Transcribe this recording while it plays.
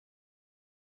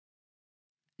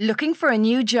Looking for a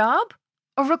new job?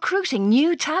 Or recruiting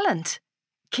new talent?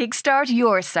 Kickstart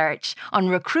your search on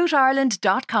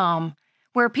recruitireland.com,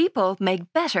 where people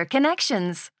make better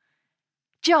connections.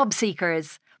 Job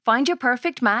seekers, find your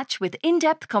perfect match with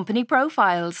in-depth company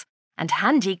profiles and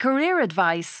handy career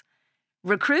advice.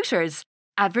 Recruiters,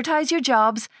 advertise your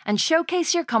jobs and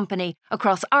showcase your company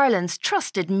across Ireland's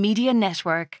trusted media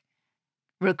network.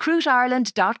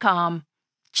 recruitireland.com.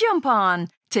 Jump on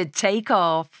to take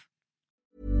off.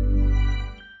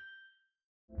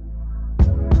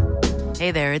 Hey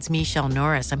there, it's Michelle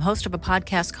Norris. I'm host of a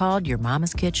podcast called Your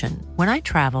Mama's Kitchen. When I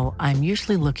travel, I'm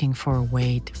usually looking for a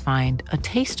way to find a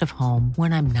taste of home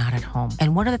when I'm not at home.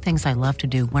 And one of the things I love to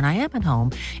do when I am at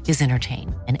home is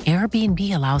entertain. And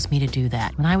Airbnb allows me to do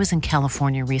that. When I was in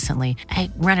California recently, I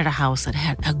rented a house that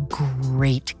had a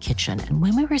great kitchen. And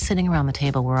when we were sitting around the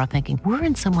table, we're all thinking, we're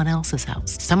in someone else's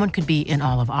house. Someone could be in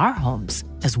all of our homes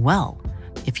as well.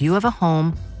 If you have a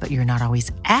home, but you're not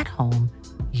always at home,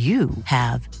 you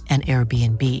have an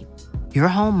Airbnb. Your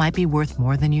home might be worth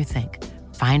more than you think.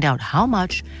 Find out how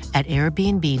much at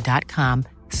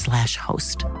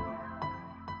airbnb.com/host.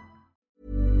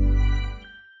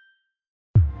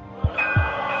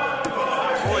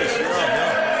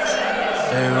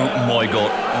 Oh my God.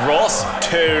 Ross,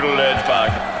 total it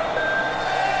back.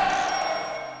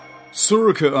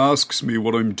 Sorcha asks me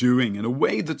what I'm doing in a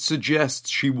way that suggests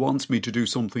she wants me to do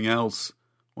something else.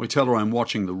 I tell her I'm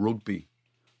watching the rugby.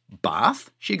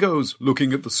 Bath? She goes,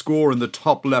 looking at the score in the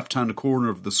top left-hand corner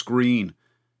of the screen.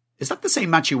 Is that the same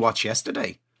match you watched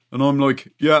yesterday? And I'm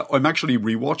like, yeah, I'm actually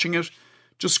rewatching it.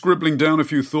 Just scribbling down a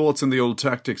few thoughts in the old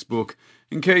tactics book,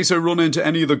 in case I run into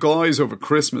any of the guys over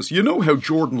Christmas. You know how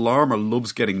Jordan Larmour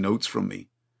loves getting notes from me.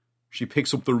 She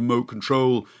picks up the remote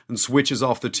control and switches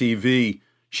off the TV.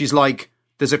 She's like,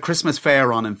 there's a Christmas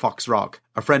fair on in Foxrock.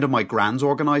 A friend of my grand's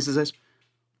organises it.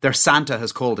 Their Santa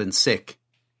has called in sick.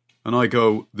 And I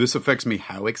go, this affects me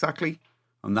how exactly?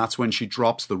 And that's when she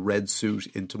drops the red suit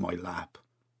into my lap.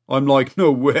 I'm like,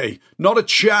 no way, not a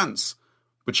chance.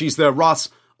 But she's there, Ross,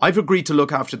 I've agreed to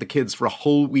look after the kids for a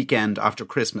whole weekend after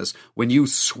Christmas when you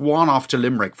swan off to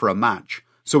Limerick for a match.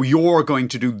 So you're going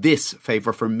to do this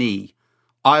favour for me.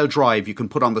 I'll drive, you can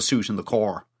put on the suit and the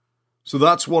core. So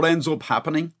that's what ends up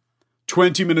happening.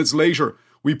 20 minutes later,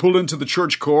 we pull into the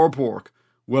church car park.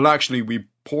 Well, actually, we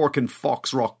park in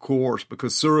Foxrock Court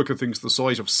because Sorcha thinks the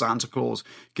sight of Santa Claus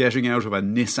getting out of a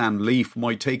Nissan Leaf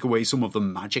might take away some of the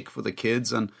magic for the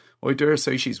kids, and I dare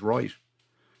say she's right.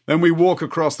 Then we walk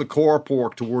across the car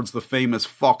park towards the famous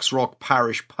Foxrock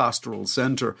Parish Pastoral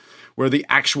Centre, where the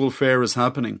actual fair is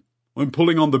happening. I'm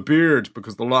pulling on the beard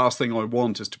because the last thing I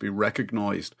want is to be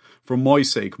recognised, for my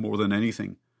sake more than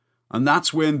anything. And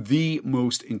that's when the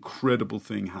most incredible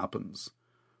thing happens.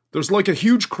 There's like a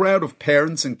huge crowd of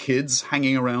parents and kids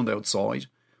hanging around outside.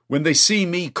 When they see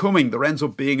me coming, there ends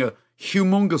up being a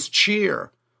humongous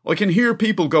cheer. I can hear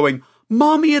people going,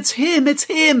 Mommy, it's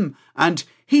him, and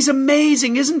he's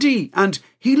amazing, isn't he? And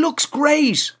he looks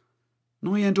great.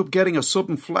 And I end up getting a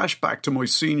sudden flashback to my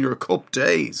senior cup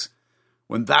days,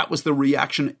 when that was the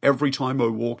reaction every time I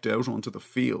walked out onto the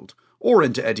field, or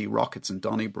into Eddie Rockets in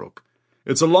Donnybrook.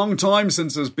 It's a long time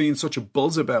since there's been such a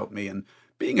buzz about me, and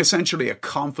being essentially a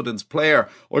confidence player,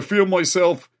 I feel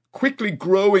myself quickly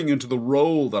growing into the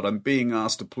role that I'm being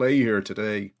asked to play here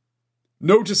today.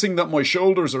 Noticing that my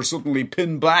shoulders are suddenly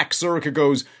pinned back, Sorcha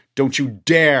goes, Don't you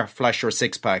dare flash your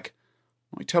six-pack.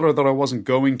 I tell her that I wasn't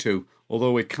going to,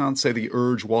 although I can't say the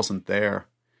urge wasn't there.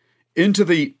 Into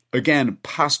the, again,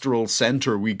 pastoral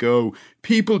centre we go,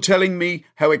 people telling me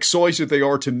how excited they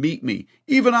are to meet me,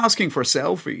 even asking for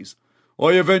selfies.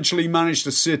 I eventually manage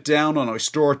to sit down and I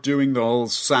start doing the whole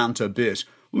Santa bit,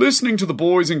 listening to the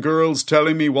boys and girls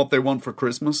telling me what they want for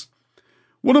Christmas.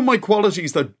 One of my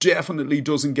qualities that definitely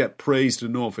doesn't get praised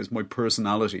enough is my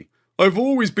personality. I've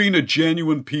always been a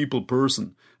genuine people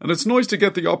person, and it's nice to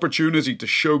get the opportunity to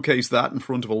showcase that in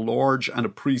front of a large and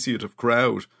appreciative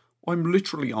crowd. I'm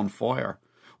literally on fire.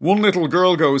 One little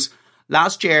girl goes,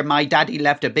 Last year my daddy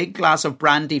left a big glass of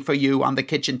brandy for you on the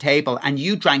kitchen table and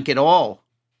you drank it all.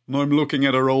 And I'm looking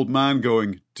at her old man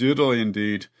going, Did I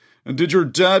indeed? And did your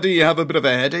daddy have a bit of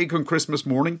a headache on Christmas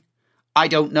morning? I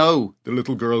don't know, the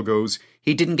little girl goes.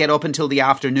 He didn't get up until the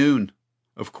afternoon.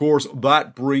 Of course,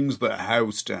 that brings the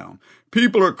house down.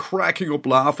 People are cracking up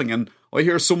laughing, and I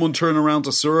hear someone turn around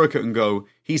to Sorcha and go,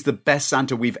 He's the best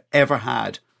Santa we've ever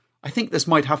had. I think this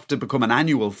might have to become an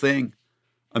annual thing.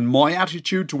 And my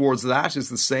attitude towards that is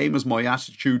the same as my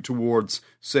attitude towards,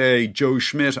 say, Joe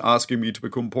Schmidt asking me to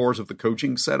become part of the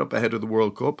coaching setup ahead of the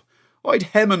World Cup. I'd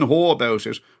hem and haw about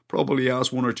it, probably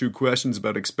ask one or two questions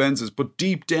about expenses, but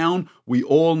deep down, we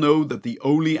all know that the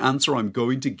only answer I'm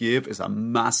going to give is a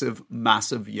massive,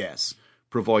 massive yes,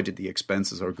 provided the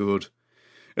expenses are good.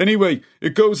 Anyway,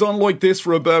 it goes on like this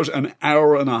for about an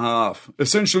hour and a half.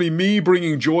 Essentially me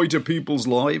bringing joy to people's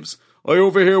lives. I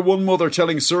overhear one mother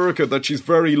telling Sorcha that she's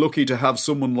very lucky to have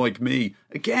someone like me.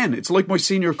 Again, it's like my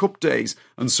senior cup days,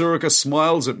 and Sorcha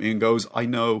smiles at me and goes, I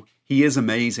know, he is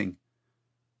amazing.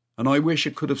 And I wish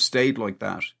it could have stayed like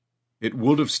that. It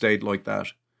would have stayed like that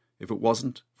if it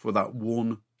wasn't for that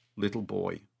one little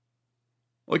boy.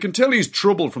 I can tell he's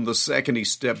trouble from the second he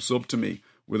steps up to me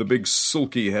with a big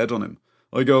sulky head on him.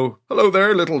 I go, hello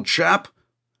there, little chap.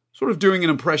 Sort of doing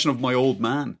an impression of my old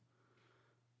man.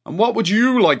 And what would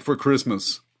you like for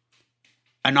Christmas?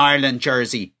 An Ireland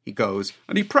jersey, he goes,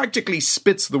 and he practically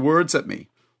spits the words at me.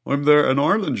 I'm there, an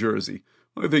Ireland jersey.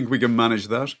 I think we can manage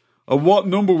that. And what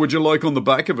number would you like on the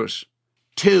back of it?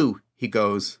 2, he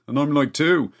goes, and I'm like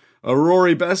 2. A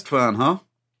Rory Best fan, huh?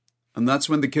 And that's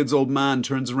when the kid's old man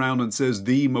turns around and says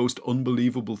the most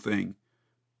unbelievable thing.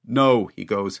 No, he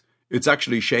goes, it's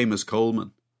actually Seamus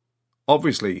Coleman.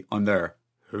 Obviously, I'm there.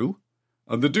 Who?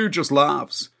 And the dude just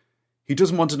laughs. He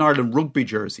doesn't want an Ireland rugby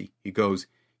jersey, he goes.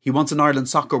 He wants an Ireland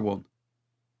soccer one.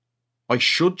 I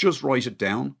should just write it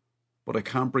down, but I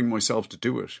can't bring myself to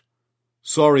do it.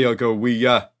 Sorry, I go, we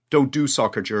don't do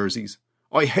soccer jerseys.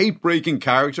 I hate breaking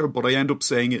character, but I end up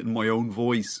saying it in my own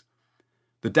voice.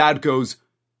 The dad goes,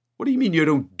 what do you mean you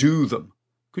don't do them?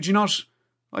 Could you not,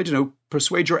 I don't know,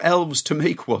 persuade your elves to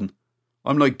make one?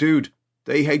 I'm like, dude,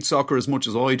 they hate soccer as much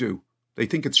as I do. They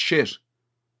think it's shit.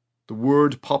 The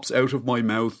word pops out of my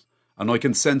mouth, and I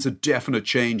can sense a definite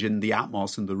change in the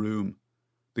atmosphere in the room.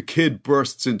 The kid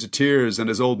bursts into tears, and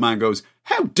his old man goes,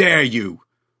 how dare you?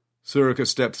 Sorcha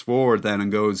steps forward then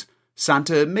and goes,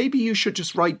 Santa, maybe you should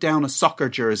just write down a soccer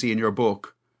jersey in your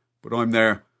book. But I'm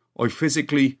there. I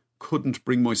physically couldn't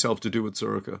bring myself to do it,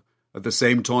 Sorcha, at the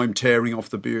same time tearing off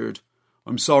the beard.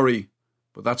 I'm sorry,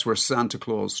 but that's where Santa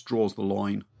Claus draws the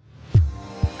line.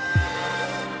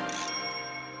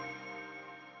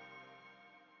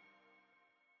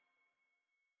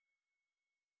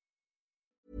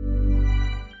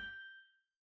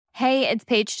 Hey, it's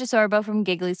Paige DeSorbo from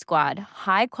Giggly Squad.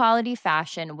 High quality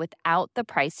fashion without the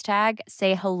price tag.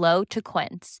 Say hello to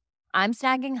Quince. I'm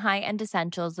snagging high-end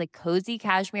essentials like cozy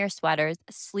cashmere sweaters,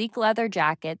 sleek leather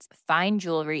jackets, fine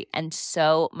jewelry, and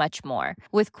so much more.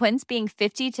 With Quince being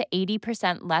 50 to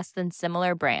 80% less than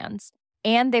similar brands.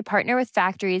 And they partner with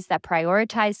factories that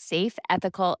prioritize safe,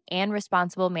 ethical, and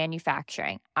responsible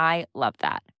manufacturing. I love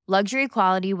that. Luxury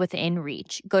quality within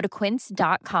reach. Go to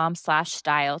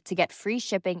quince.com/style to get free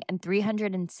shipping and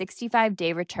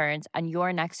 365-day returns on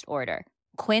your next order.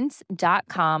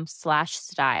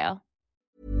 Quince.com/style.